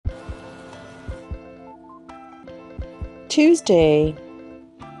Tuesday,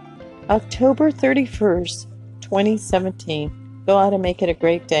 October 31st, 2017. Go out and make it a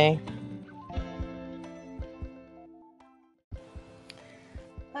great day.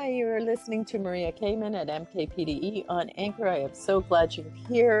 Hi, you're listening to Maria Kamen at MKPDE on Anchor. I am so glad you're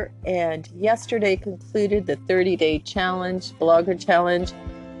here. And yesterday concluded the 30-day challenge, blogger challenge.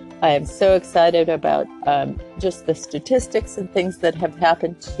 I am so excited about just the statistics and things that have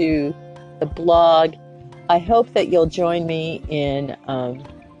happened to the blog. I hope that you'll join me in a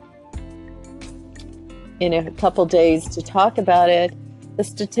couple days to talk about it, the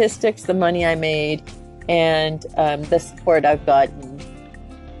statistics, the money I made, and the support I've gotten.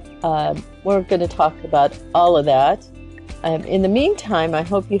 We're going to talk about all of that. In the meantime, I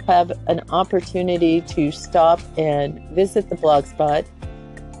hope you have an opportunity to stop and visit the Blogspot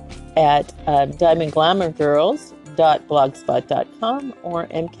at diamondglamourgirls.blogspot.com or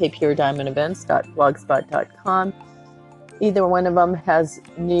mkpurediamondevents.blogspot.com. Either one of them has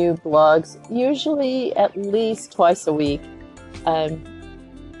new blogs, usually at least twice a week.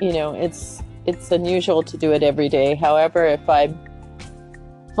 It's unusual to do it every day. However, if I'm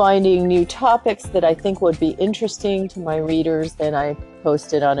finding new topics that I think would be interesting to my readers, then I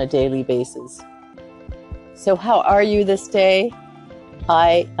post it on a daily basis. So how are you this day?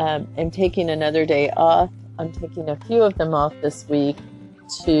 I am taking another day off. I'm taking a few of them off this week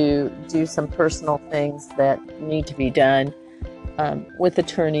to do some personal things that need to be done with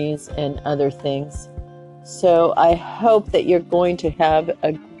attorneys and other things. So I hope that you're going to have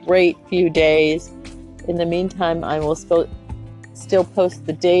a great few days. In the meantime, I will still post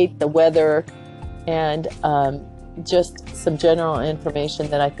the date, the weather, and just some general information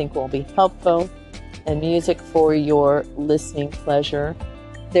that I think will be helpful, and music for your listening pleasure.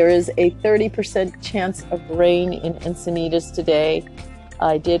 There is a 30% chance of rain in Encinitas today.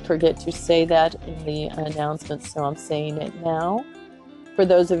 I did forget to say that in the announcement, so I'm saying it now. For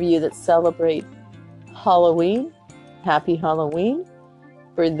those of you that celebrate Halloween, happy Halloween.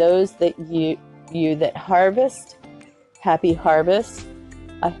 For those that you that harvest, happy harvest.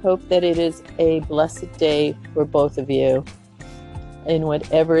 I hope that it is a blessed day for both of you in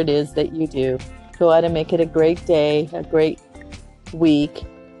whatever it is that you do. Go out and make it a great day, a great week,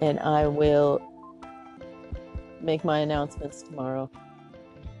 and I will make my announcements tomorrow.